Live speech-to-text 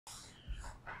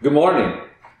Good morning.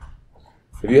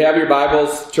 If you have your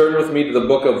Bibles, turn with me to the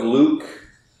book of Luke,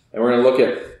 and we're going to look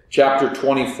at chapter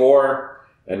 24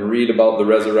 and read about the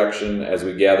resurrection as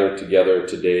we gather together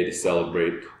today to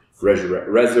celebrate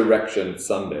Resurrection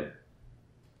Sunday.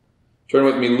 Turn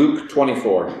with me, Luke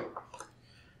 24.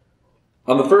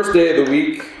 On the first day of the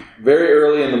week, very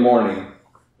early in the morning,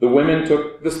 the women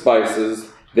took the spices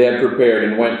they had prepared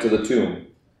and went to the tomb.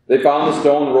 They found the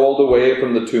stone rolled away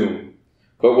from the tomb,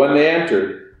 but when they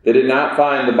entered, they did not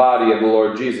find the body of the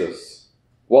Lord Jesus.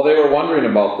 While they were wondering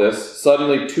about this,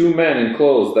 suddenly two men in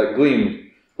clothes that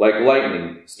gleamed like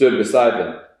lightning stood beside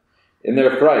them. In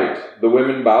their fright, the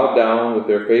women bowed down with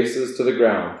their faces to the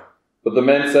ground. But the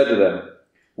men said to them,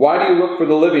 "Why do you look for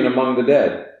the living among the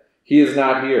dead? He is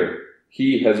not here.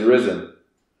 He has risen.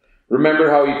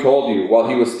 Remember how he told you while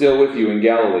he was still with you in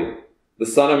Galilee. The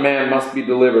Son of Man must be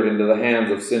delivered into the hands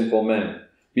of sinful men,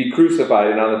 be crucified,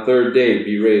 and on the third day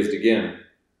be raised again."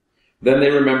 Then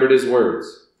they remembered his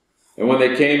words. And when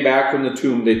they came back from the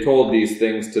tomb, they told these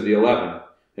things to the 11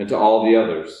 and to all the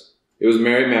others. It was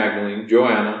Mary Magdalene,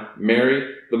 Joanna,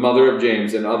 Mary, the mother of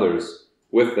James, and others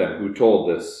with them who told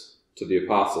this to the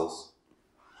apostles.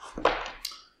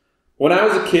 When I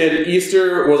was a kid,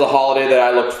 Easter was a holiday that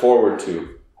I looked forward to.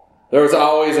 There was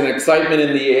always an excitement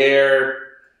in the air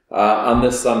on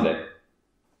this Sunday.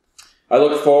 I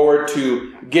look forward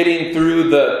to getting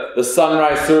through the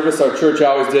sunrise service. Our church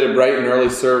always did a bright and early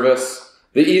service.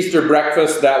 The Easter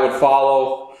breakfast that would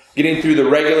follow. Getting through the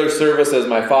regular service as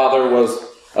my father was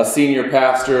a senior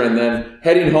pastor, and then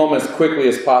heading home as quickly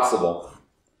as possible.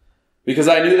 Because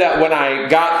I knew that when I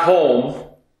got home,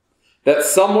 that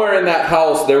somewhere in that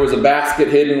house there was a basket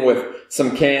hidden with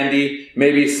some candy,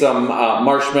 maybe some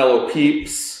marshmallow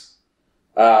peeps,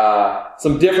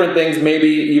 some different things, maybe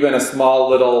even a small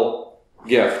little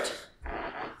gift.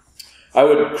 I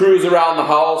would cruise around the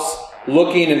house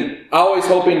looking and always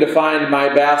hoping to find my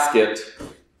basket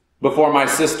before my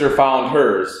sister found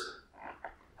hers,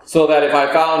 so that if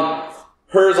I found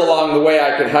hers along the way,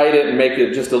 I could hide it and make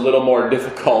it just a little more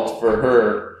difficult for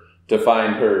her to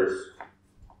find hers.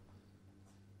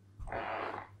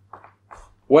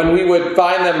 When we would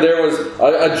find them, there was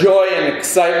a joy and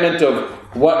excitement of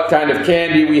what kind of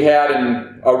candy we had, and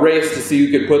a race to see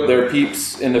who could put their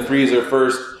peeps in the freezer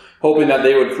first, hoping that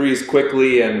they would freeze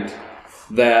quickly and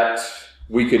that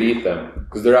we could eat them,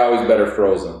 because they're always better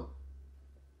frozen.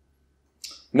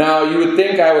 Now, you would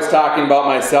think I was talking about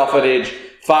myself at age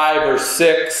 5 or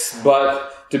 6,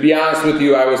 but to be honest with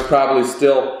you, I was probably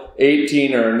still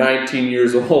 18 or 19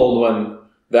 years old when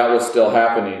that was still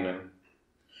happening.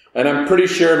 And I'm pretty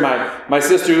sure my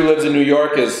sister who lives in New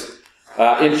York is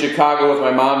in Chicago with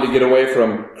my mom to get away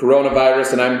from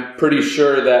coronavirus, and I'm pretty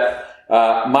sure that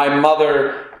my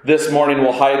mother this morning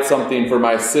will hide something for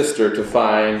my sister to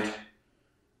find,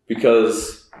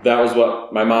 because that was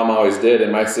what my mom always did,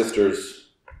 and my sister's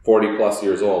 40 plus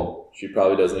years old. She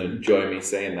probably doesn't enjoy me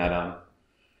saying that on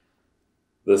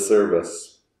the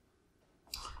service.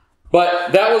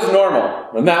 But that was normal,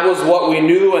 and that was what we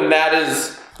knew, and that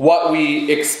is what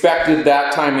we expected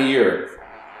that time of year.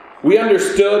 We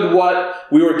understood what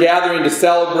we were gathering to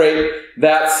celebrate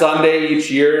that Sunday each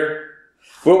year.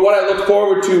 But what I looked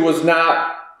forward to was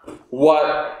not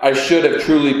what I should have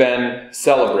truly been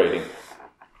celebrating.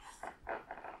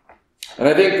 And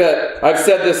I think that I've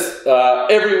said this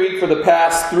every week for the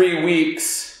past 3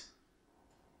 weeks.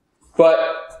 But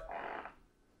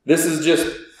this is just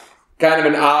kind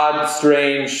of an odd,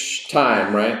 strange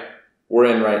time, right? We're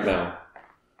in right now.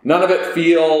 None of it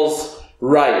feels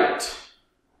right.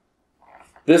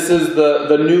 This is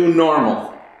the new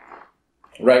normal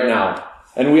right now.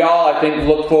 And we all, I think,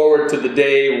 look forward to the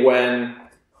day when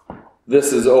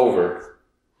this is over.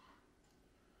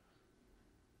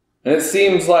 And it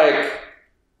seems like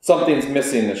something's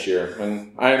missing this year.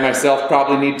 And I myself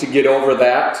probably need to get over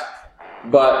that.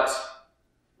 But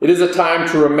it is a time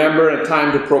to remember and a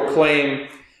time to proclaim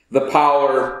the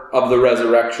power of the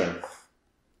resurrection.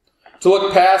 To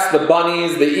look past the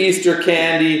bunnies, the Easter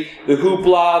candy, the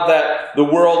hoopla that the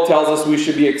world tells us we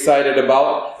should be excited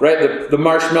about, right? The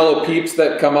marshmallow peeps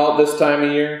that come out this time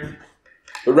of year.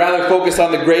 But rather focus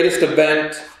on the greatest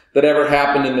event that ever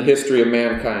happened in the history of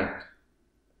mankind.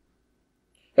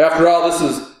 After all, this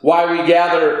is why we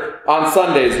gather on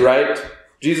Sundays, right?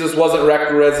 Jesus wasn't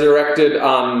resurrected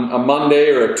on a Monday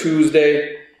or a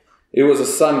Tuesday. It was a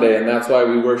Sunday, and that's why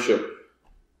we worship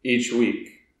each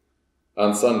week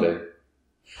on Sunday.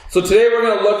 So today we're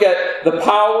going to look at the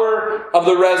power of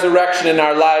the resurrection in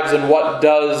our lives and what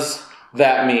does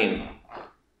that mean.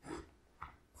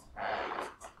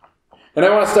 And I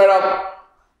want to start out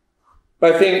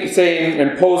by saying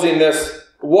and posing this: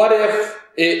 what if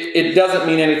it doesn't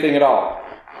mean anything at all?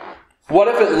 What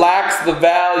if it lacks the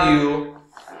value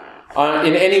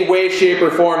in any way, shape, or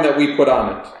form that we put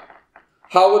on it?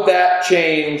 How would that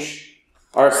change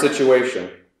our situation?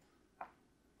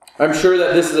 I'm sure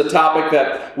that this is a topic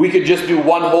that we could just do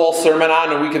one whole sermon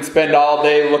on, and we could spend all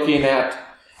day looking at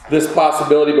this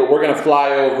possibility, but we're going to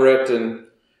fly over it and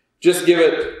just give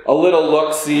it a little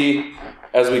look-see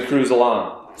as we cruise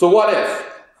along. So what if?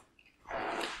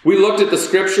 We looked at the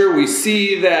scripture, we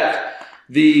see that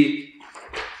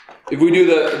if we do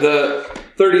the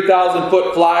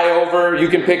 30,000-foot flyover, you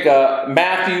can pick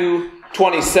Matthew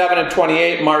 27 and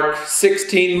 28, Mark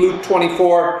 16, Luke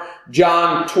 24,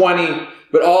 John 20,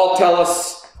 but all tell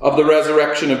us of the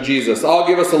resurrection of Jesus. All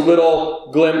give us a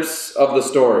little glimpse of the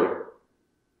story.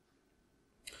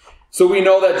 So we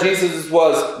know that Jesus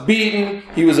was beaten,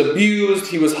 he was abused,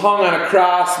 he was hung on a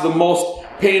cross, the most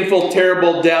painful,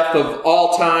 terrible death of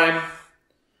all time.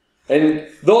 And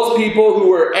those people who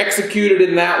were executed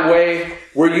in that way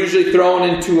were usually thrown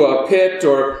into a pit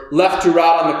or left to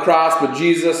rot on the cross, but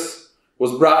Jesus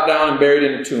was brought down and buried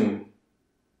in a tomb.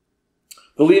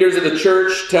 The leaders of the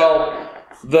church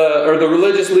the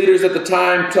religious leaders at the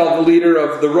time tell the leader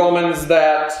of the Romans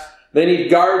that they need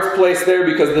guards placed there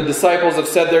because the disciples have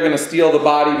said they're going to steal the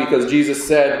body because Jesus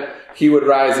said he would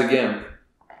rise again.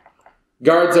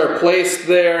 Guards are placed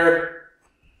there.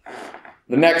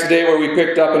 The next day, where we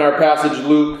picked up in our passage,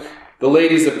 Luke, the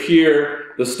ladies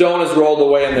appear, the stone is rolled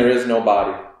away, and there is no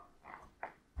body.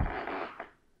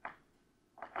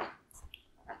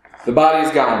 The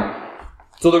body's gone.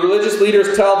 So the religious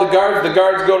leaders tell the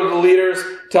guards go to the leaders,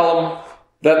 tell them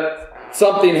that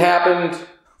something happened.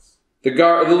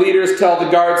 The leaders tell the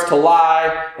guards to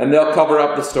lie, and they'll cover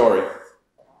up the story.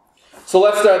 So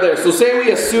let's start there. So say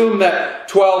we assume that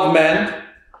 12 men,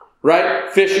 right?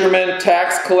 Fishermen,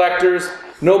 tax collectors,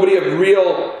 nobody of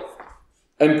real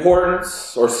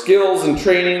importance or skills and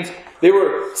trainings. They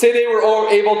were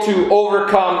able to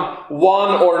overcome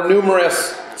one or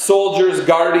numerous soldiers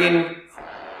guarding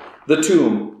the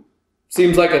tomb.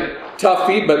 Seems like a tough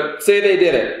feat, but say they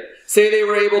did it. Say they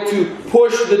were able to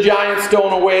push the giant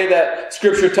stone away that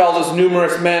Scripture tells us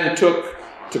numerous men took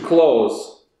to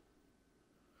close.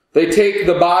 They take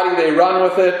the body, they run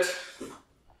with it,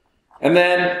 and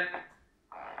then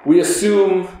we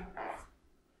assume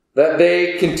that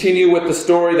they continue with the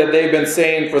story that they've been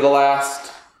saying for the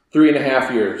last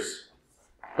 3.5 years.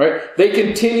 Right? They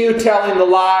continue telling the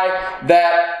lie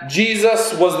that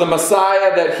Jesus was the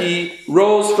Messiah, that he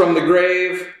rose from the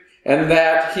grave, and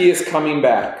that he is coming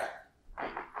back.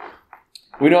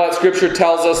 We know that Scripture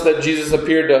tells us that Jesus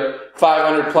appeared to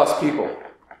 500 plus people.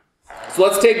 So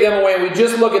let's take them away and we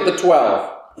just look at the 12.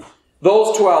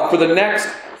 Those 12, for the next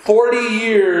 40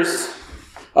 years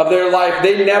of their life,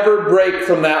 they never break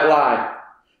from that lie.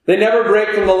 They never break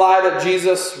from the lie that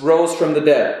Jesus rose from the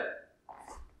dead.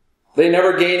 They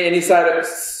never gain any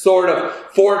sort of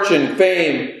fortune,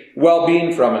 fame,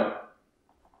 well-being from it.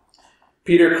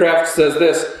 Peter Kreeft says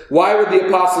this, why would the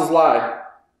apostles lie?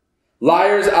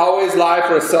 Liars always lie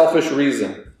for a selfish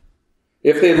reason.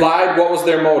 If they lied, what was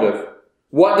their motive?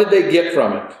 What did they get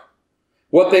from it?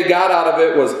 What they got out of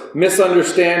it was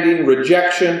misunderstanding,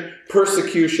 rejection,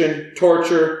 persecution,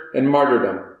 torture, and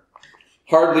martyrdom.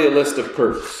 Hardly a list of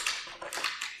perks.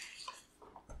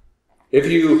 If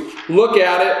you look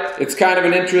at it, it's kind of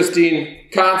an interesting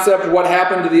concept. What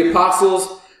happened to the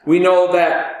apostles? We know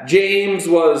that James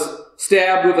was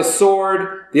stabbed with a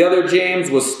sword. The other James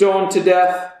was stoned to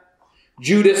death.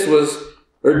 Jude was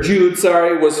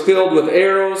filled with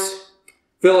arrows.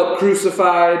 Philip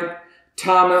crucified.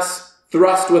 Thomas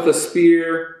thrust with a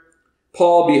spear.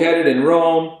 Paul beheaded in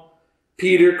Rome.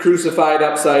 Peter crucified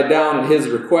upside down at his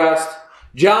request.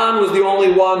 John was the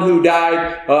only one who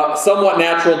died somewhat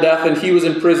natural death, and he was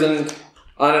imprisoned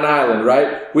on an island,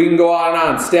 right? We can go on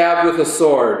and on. Stabbed with a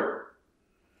sword.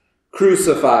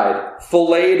 Crucified.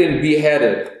 Filleted and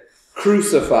beheaded.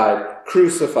 Crucified.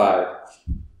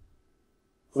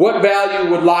 What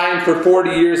value would lying for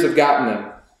 40 years have gotten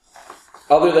them,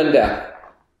 other than death?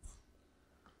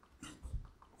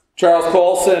 Charles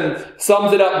Colson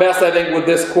sums it up best, I think, with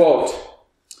this quote.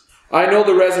 I know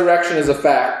the resurrection is a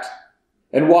fact,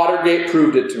 and Watergate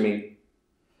proved it to me.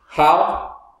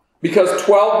 How? Because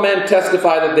 12 men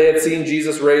testified that they had seen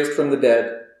Jesus raised from the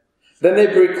dead. Then they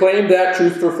proclaimed that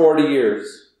truth for 40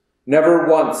 years, never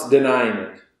once denying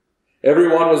it.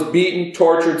 Everyone was beaten,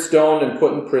 tortured, stoned, and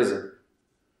put in prison.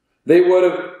 They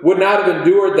would not have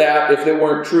endured that if it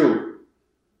weren't true.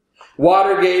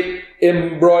 Watergate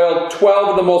embroiled 12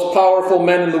 of the most powerful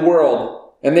men in the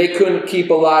world, and they couldn't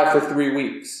keep alive for 3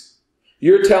 weeks.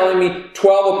 You're telling me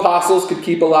 12 apostles could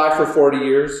keep alive for 40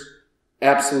 years?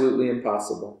 Absolutely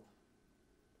impossible.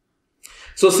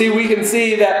 So see, we can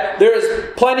see that there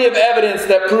is plenty of evidence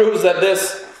that proves that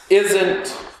this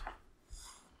isn't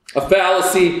a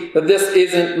fallacy, that this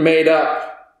isn't made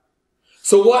up.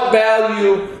 So what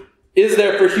value is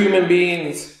there for human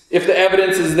beings if the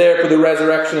evidence is there for the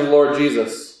resurrection of the Lord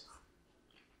Jesus?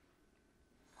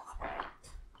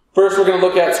 First, we're going to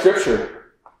look at Scripture.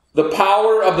 The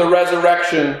power of the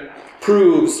resurrection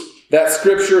proves that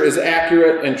Scripture is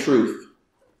accurate and truth.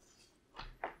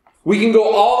 We can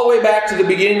go all the way back to the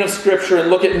beginning of Scripture and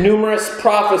look at numerous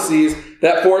prophecies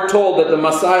that foretold that the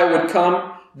Messiah would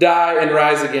come, die, and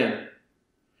rise again.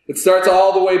 It starts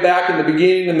all the way back in the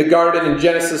beginning in the garden in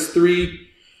Genesis 3,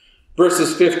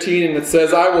 verses 15, and it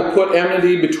says, I will put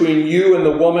enmity between you and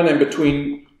the woman, and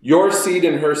between your seed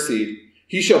and her seed.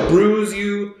 He shall bruise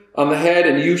you on the head,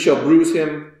 and you shall bruise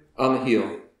him on the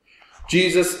heel.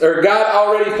 God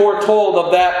already foretold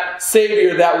of that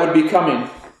Savior that would be coming.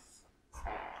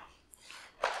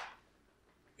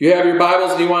 If you have your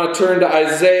Bibles and you want to turn to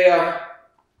Isaiah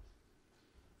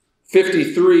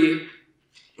 53,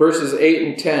 verses 8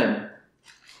 and 10.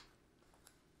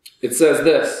 It says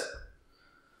this,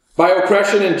 By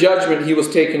oppression and judgment he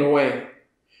was taken away.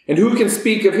 And who can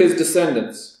speak of his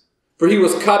descendants? For he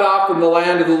was cut off from the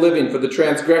land of the living. For the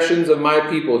transgressions of my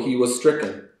people he was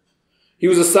stricken. He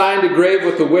was assigned a grave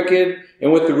with the wicked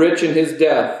and with the rich in his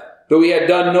death, though he had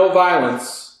done no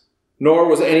violence, nor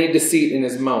was any deceit in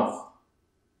his mouth.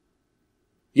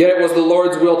 Yet it was the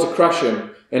Lord's will to crush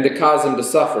him and to cause him to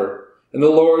suffer. And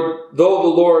though the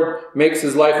Lord makes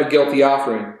his life a guilty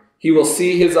offering, he will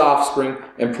see his offspring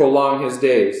and prolong his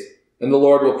days, and the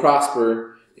Lord will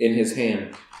prosper in his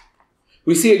hand.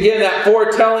 We see again that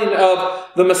foretelling of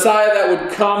the Messiah that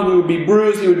would come, who would be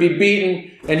bruised, he would be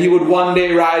beaten, and he would one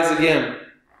day rise again.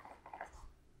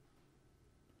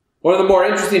 One of the more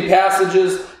interesting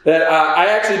passages that I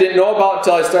actually didn't know about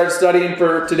until I started studying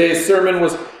for today's sermon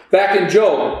was back in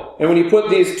Job. And when you put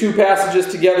these two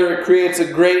passages together, it creates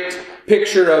a great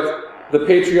picture of the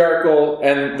patriarchal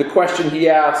and the question he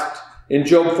asked in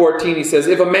Job 14. He says,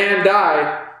 if a man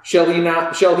die, shall he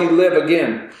live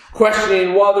again?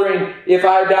 Questioning, wondering, if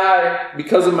I die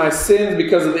because of my sins,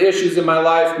 because of the issues in my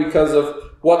life, because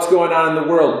of what's going on in the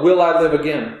world, will I live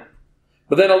again?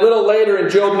 But then a little later in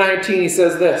Job 19, he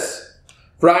says this,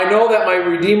 For I know that my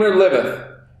Redeemer liveth,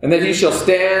 and that he shall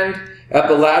stand at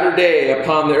the latter day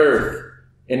upon the earth,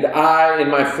 and I in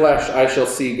my flesh I shall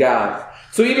see God.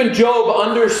 So even Job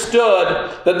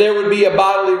understood that there would be a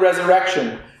bodily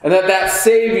resurrection, and that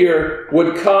Savior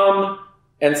would come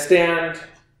and stand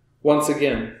once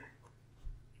again.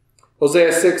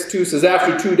 Hosea 6:2 says,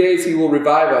 After 2 days he will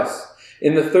revive us.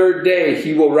 In the third day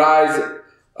he will rise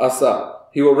us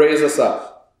up. He will raise us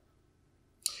up.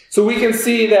 So we can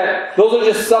see that those are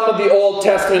just some of the Old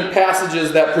Testament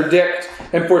passages that predict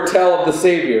and foretell of the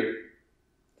Savior.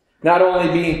 Not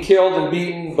only being killed and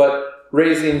beaten, but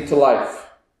raising to life.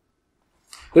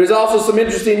 There's also some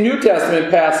interesting New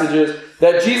Testament passages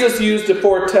that Jesus used to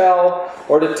foretell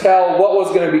or to tell what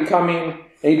was going to be coming.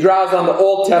 And he draws on the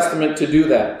Old Testament to do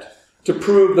that, to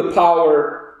prove the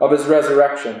power of his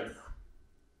resurrection.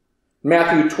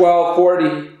 Matthew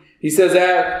 12:40, he says,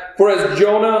 For as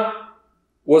Jonah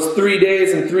was 3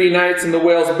 days and 3 nights in the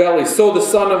whale's belly, so the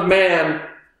Son of Man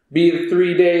be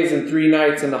 3 days and 3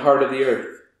 nights in the heart of the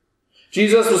earth.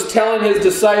 Jesus was telling his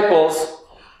disciples,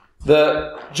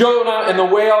 the Jonah and the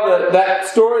whale, that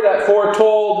story that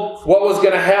foretold what was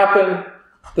going to happen,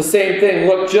 the same thing.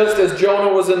 Look, just as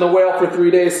Jonah was in the whale for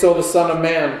 3 days, so the Son of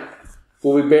Man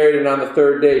will be buried, and on the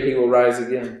third day he will rise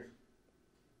again.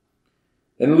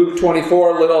 In Luke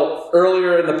 24, a little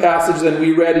earlier in the passage than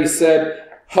we read, he said,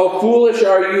 How foolish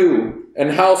are you,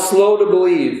 and how slow to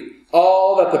believe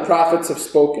all that the prophets have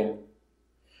spoken.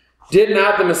 Did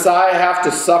not the Messiah have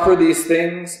to suffer these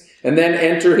things and then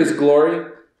enter his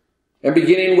glory? And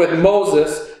beginning with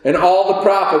Moses and all the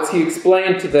prophets, he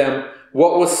explained to them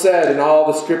what was said in all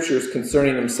the scriptures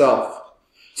concerning himself.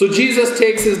 So Jesus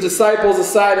takes his disciples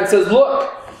aside and says,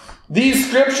 Look, these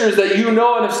scriptures that you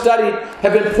know and have studied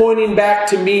have been pointing back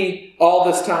to me all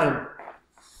this time.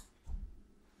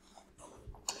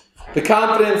 The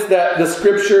confidence that the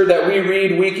scripture that we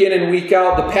read week in and week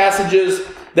out, the passages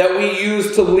that we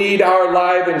use to lead our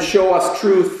life and show us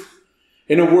truth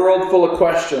in a world full of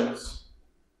questions.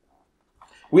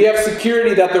 We have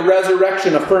security that the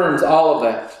resurrection affirms all of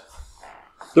that.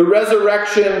 The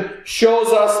resurrection shows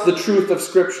us the truth of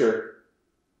Scripture.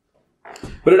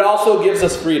 But it also gives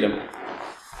us freedom.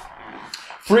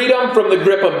 Freedom from the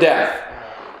grip of death.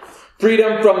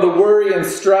 Freedom from the worry and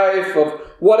strife of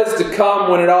what is to come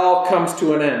when it all comes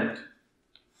to an end.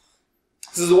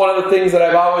 This is one of the things that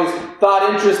I've always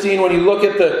thought interesting when you look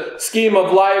at the scheme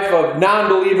of life of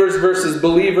non-believers versus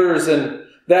believers, and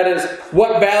that is,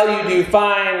 what value do you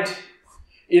find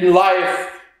in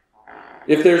life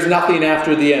if there's nothing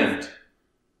after the end?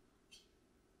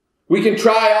 We can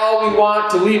try all we want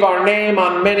to leave our name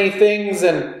on many things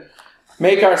and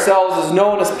make ourselves as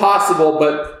known as possible,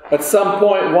 but at some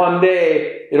point, one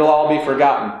day, it'll all be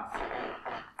forgotten.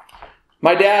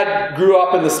 My dad grew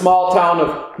up in the small town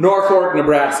of North Fork,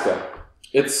 Nebraska.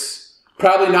 It's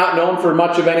probably not known for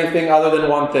much of anything other than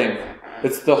one thing.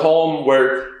 It's the home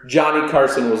where Johnny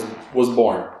Carson was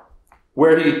born,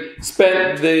 where he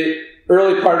spent the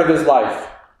early part of his life.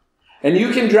 And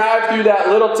you can drive through that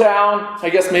little town, I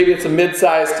guess maybe it's a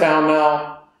mid-sized town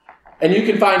now, and you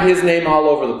can find his name all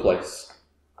over the place.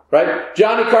 Right?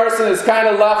 Johnny Carson has kind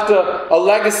of left a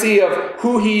legacy of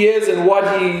who he is and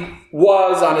what he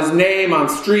was on his name, on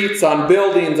streets, on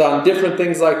buildings, on different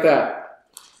things like that.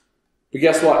 But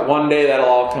guess what? One day that'll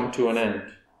all come to an end.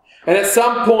 And at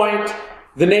some point,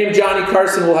 the name Johnny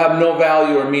Carson will have no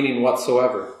value or meaning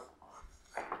whatsoever.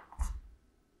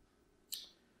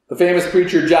 The famous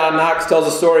preacher John Knox tells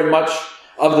a story much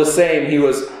of the same. He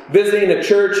was visiting a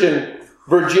church in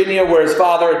Virginia where his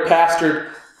father had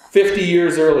pastored 50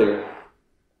 years earlier.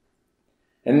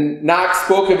 And Knox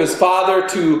spoke of his father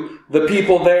to the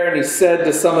people there, and he said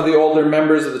to some of the older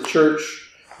members of the church,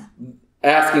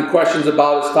 asking questions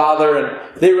about his father,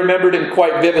 and they remembered him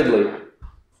quite vividly.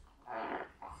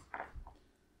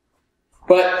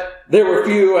 But there were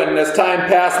few, and as time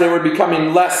passed, they were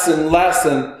becoming less and less,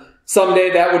 and someday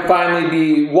that would finally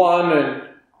be one, and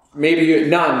maybe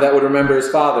none that would remember his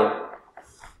father.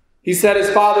 He said his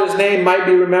father's name might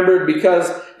be remembered because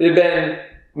it had been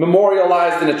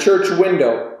memorialized in a church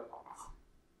window,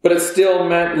 but it still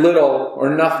meant little or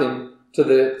nothing to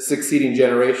the succeeding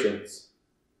generations.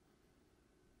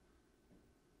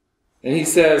 And he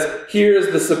says,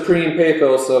 here's the supreme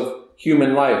pathos of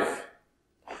human life.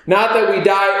 Not that we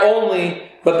die only,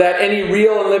 but that any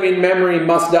real and living memory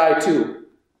must die too.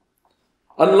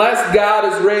 Unless God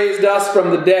has raised us from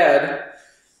the dead,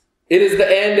 it is the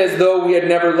end as though we had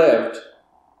never lived.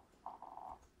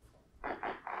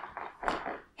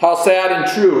 How sad and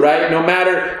true, right? No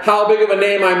matter how big of a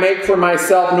name I make for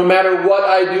myself, no matter what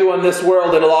I do in this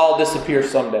world, it'll all disappear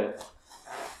someday.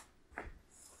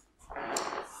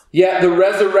 Yet the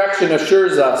resurrection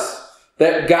assures us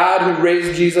that God who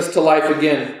raised Jesus to life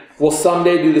again will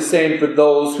someday do the same for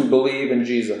those who believe in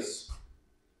Jesus.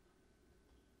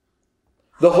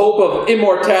 The hope of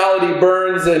immortality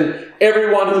burns in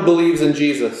everyone who believes in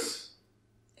Jesus.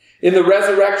 In the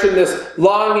resurrection, this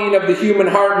longing of the human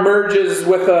heart merges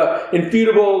with an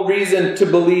infutable reason to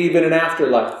believe in an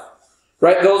afterlife.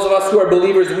 Right? Those of us who are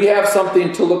believers, we have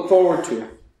something to look forward to.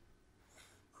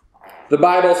 The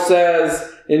Bible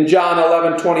says in John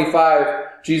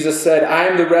 11:25, Jesus said, I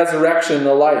am the resurrection and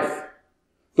the life.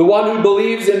 The one who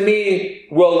believes in me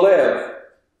will live,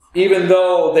 even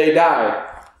though they die.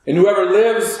 And whoever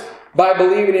lives by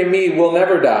believing in me will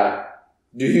never die.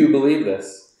 Do you believe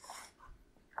this?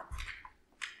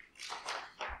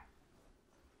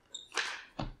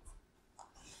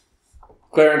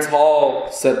 Clarence Hall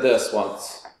said this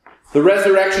once. The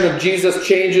resurrection of Jesus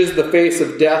changes the face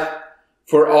of death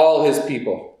for all his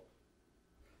people.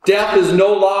 Death is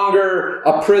no longer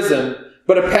a prison,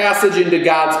 but a passage into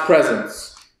God's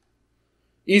presence.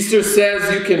 Easter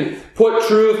says you can put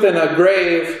truth in a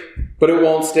grave, but it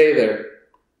won't stay there.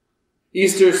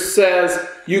 Easter says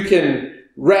you can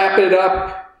wrap it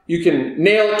up, you can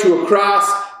nail it to a cross,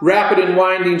 wrap it in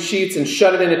winding sheets, and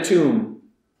shut it in a tomb,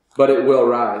 but it will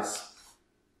rise.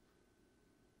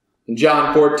 In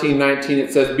John 14:19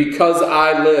 it says, because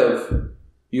I live,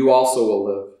 you also will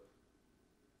live.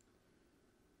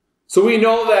 So we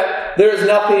know that there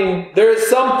is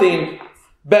something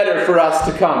better for us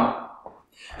to come.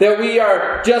 That we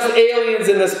are just aliens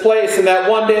in this place, and that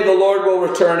one day the Lord will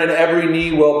return and every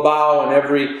knee will bow and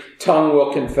every tongue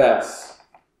will confess.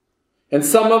 And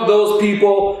some of those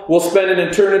people will spend an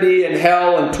eternity in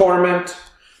hell and torment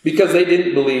because they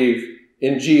didn't believe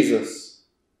in Jesus.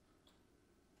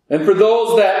 And for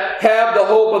those that have the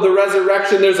hope of the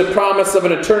resurrection, there's a promise of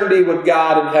an eternity with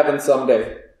God in heaven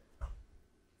someday.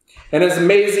 And as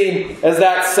amazing as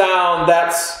that sounds,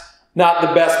 that's not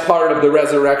the best part of the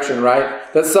resurrection, right?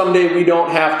 That someday we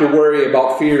don't have to worry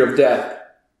about fear of death.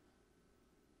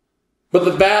 But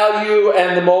the value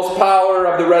and the most power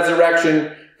of the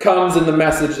resurrection comes in the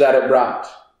message that it brought.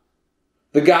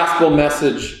 The gospel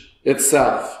message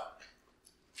itself.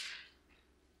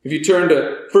 If you turn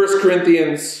to 1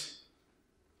 Corinthians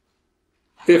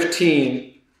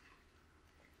 15,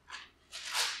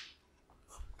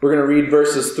 We're going to read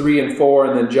verses 3 and 4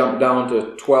 and then jump down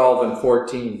to 12 and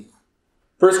 14.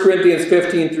 1 Corinthians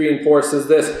 15, 3 and 4 says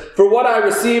this, "For what I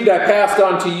received I passed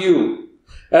on to you,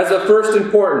 as of first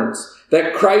importance,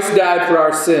 that Christ died for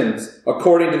our sins,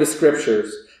 according to the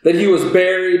Scriptures, that he was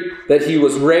buried, that he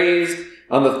was raised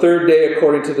on the third day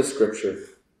according to the Scripture,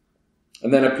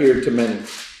 and then appeared to many."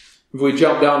 If we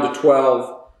jump down to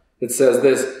 12, it says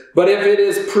this, "But if it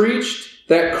is preached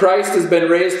that Christ has been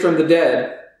raised from the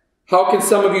dead, how can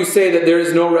some of you say that there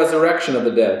is no resurrection of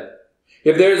the dead?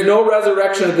 If there is no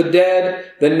resurrection of the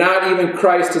dead, then not even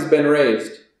Christ has been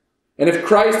raised. And if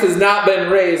Christ has not been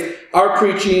raised, our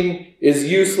preaching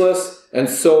is useless, and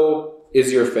so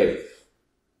is your faith."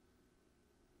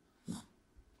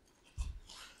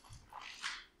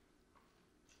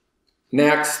 In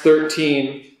Acts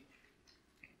 13,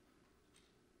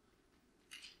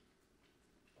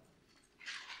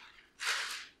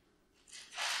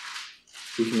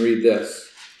 we can read this.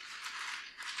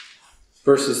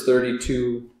 Verses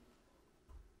 32,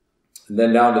 and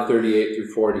then down to 38 through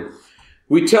 40.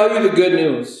 "We tell you the good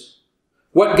news.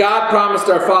 What God promised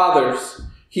our fathers,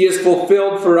 he has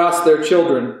fulfilled for us, their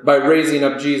children, by raising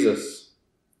up Jesus."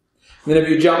 And then if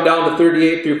you jump down to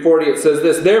 38 through 40, it says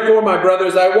this, "Therefore, my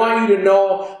brothers, I want you to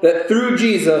know that through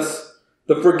Jesus,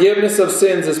 the forgiveness of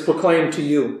sins is proclaimed to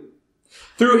you.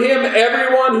 Through him,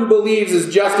 everyone who believes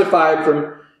is justified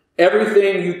from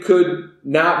everything you could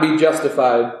not be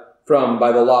justified from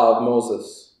by the law of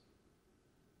Moses."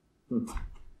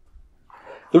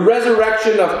 The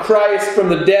resurrection of Christ from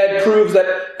the dead proves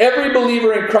that every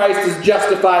believer in Christ is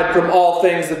justified from all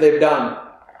things that they've done.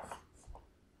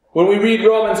 When we read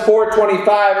Romans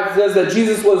 4:25, it says that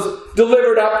Jesus was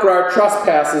delivered up for our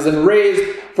trespasses and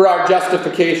raised for our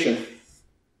justification.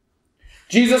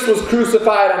 Jesus was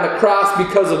crucified on the cross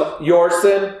because of your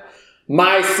sin,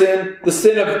 my sin, the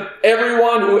sin of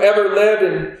everyone who ever lived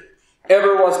and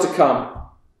ever was to come.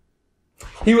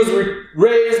 He was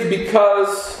raised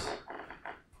because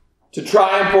to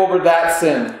triumph over that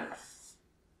sin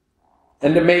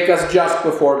and to make us just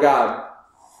before God.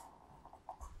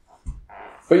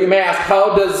 But you may ask,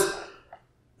 how does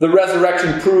the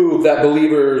resurrection prove that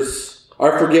believers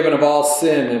are forgiven of all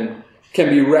sin and can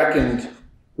be reckoned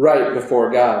right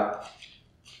before God?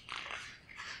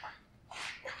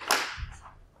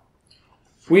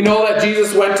 We know that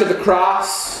Jesus went to the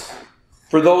cross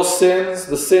for those sins,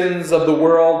 the sins of the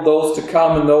world, those to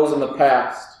come and those in the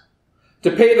past, to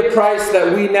pay the price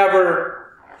that we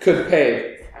never could pay.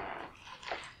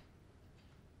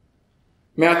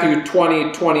 Matthew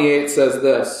 20:28 says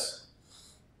this,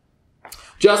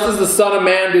 "Just as the Son of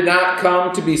Man did not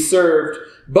come to be served,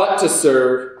 but to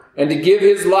serve, and to give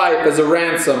his life as a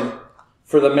ransom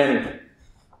for the many."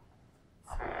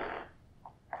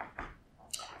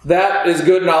 That is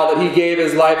good and all, that he gave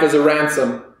his life as a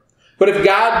ransom. But if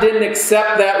God didn't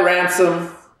accept that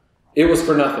ransom, it was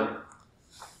for nothing.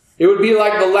 It would be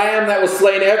like the lamb that was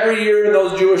slain every year in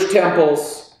those Jewish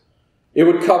temples. It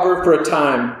would cover for a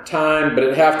time, but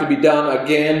it'd have to be done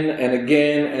again and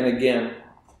again and again.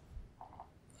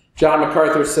 John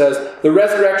MacArthur says, "The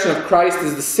resurrection of Christ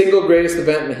is the single greatest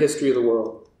event in the history of the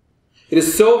world. It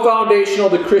is so foundational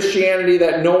to Christianity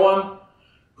that no one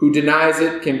who denies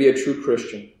it can be a true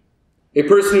Christian. A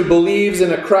person who believes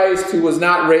in a Christ who was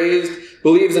not raised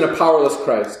believes in a powerless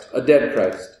Christ, a dead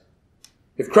Christ.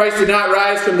 If Christ did not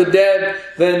rise from the dead,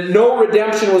 then no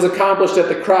redemption was accomplished at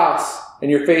the cross, and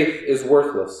your faith is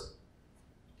worthless.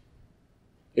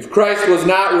 If Christ was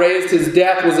not raised, his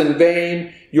death was in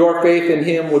vain, your faith in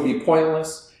him would be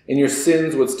pointless, and your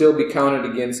sins would still be counted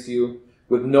against you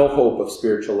with no hope of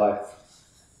spiritual life."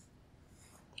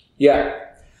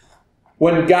 Yet,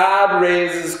 when God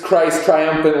raises Christ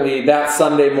triumphantly that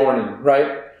Sunday morning,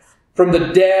 right? From the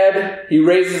dead, he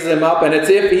raises him up, and it's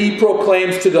if he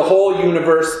proclaims to the whole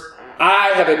universe,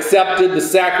 "I have accepted the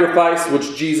sacrifice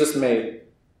which Jesus made."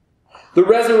 The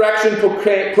resurrection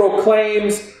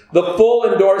proclaims the full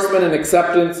endorsement and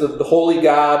acceptance of the holy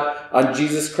God on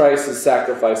Jesus Christ's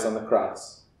sacrifice on the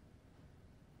cross.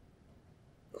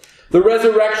 The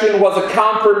resurrection was a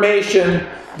confirmation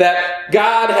that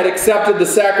God had accepted the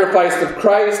sacrifice of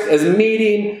Christ as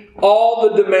meeting all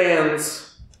the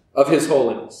demands of his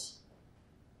holiness.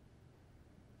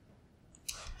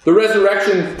 The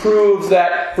resurrection proves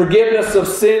that forgiveness of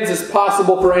sins is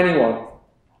possible for anyone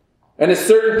and is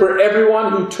certain for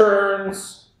everyone who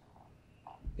turns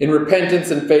in repentance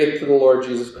and faith to the Lord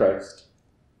Jesus Christ.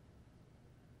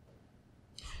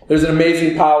 There's an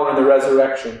amazing power in the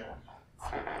resurrection.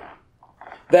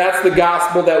 That's the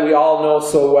gospel that we all know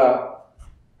so well.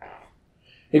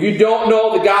 If you don't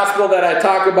know the gospel that I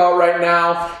talk about right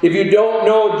now, if you don't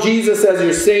know Jesus as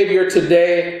your Savior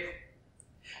today,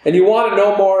 and you want to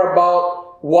know more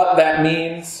about what that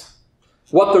means,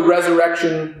 what the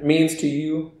resurrection means to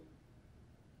you,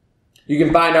 you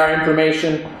can find our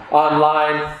information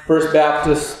online,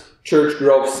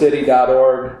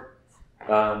 firstbaptistchurchgrovecity.org.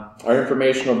 Our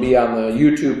information will be on the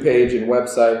YouTube page and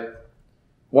website.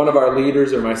 One of our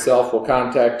leaders or myself will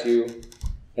contact you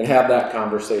and have that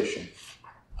conversation.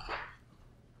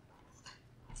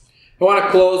 I want to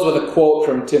close with a quote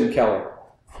from Tim Keller.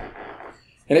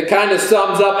 And it kind of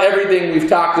sums up everything we've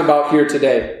talked about here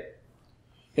today.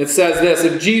 It says this: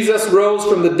 if Jesus rose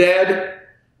from the dead,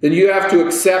 then you have to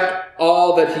accept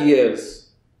all that he is.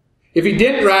 If he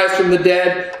didn't rise from the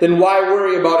dead, then why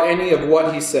worry about any of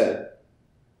what he said?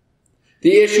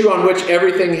 The issue on which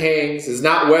everything hangs is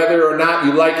not whether or not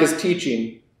you like his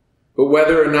teaching, but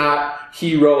whether or not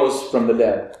he rose from the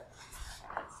dead.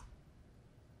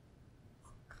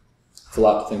 It's a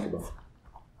lot to think about.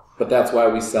 But that's why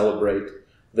we celebrate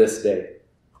this day,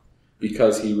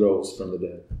 because he rose from the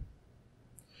dead.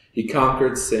 He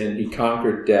conquered sin, he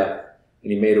conquered death,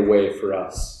 and he made a way for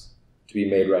us to be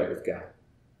made right with God.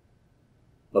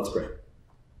 Let's pray.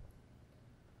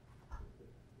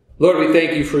 Lord, we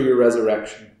thank you for your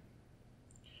resurrection.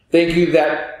 Thank you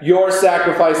that your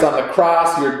sacrifice on the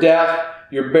cross, your death,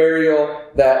 your burial,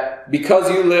 that because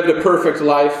you lived a perfect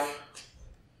life,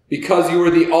 because you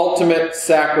were the ultimate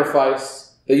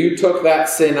sacrifice, that you took that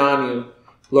sin on you,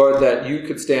 Lord, that you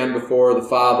could stand before the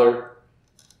Father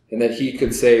and that he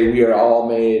could say, we are all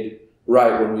made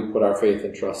right when we put our faith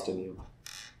and trust in you.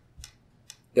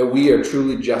 That we are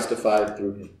truly justified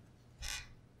through him.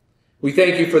 We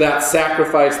thank you for that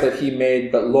sacrifice that he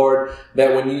made, but Lord,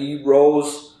 that when he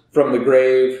rose from the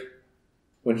grave,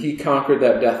 when he conquered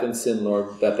that death and sin,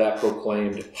 Lord, that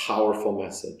proclaimed a powerful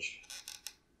message.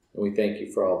 And we thank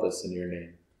you for all this in your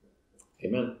name.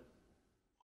 Amen.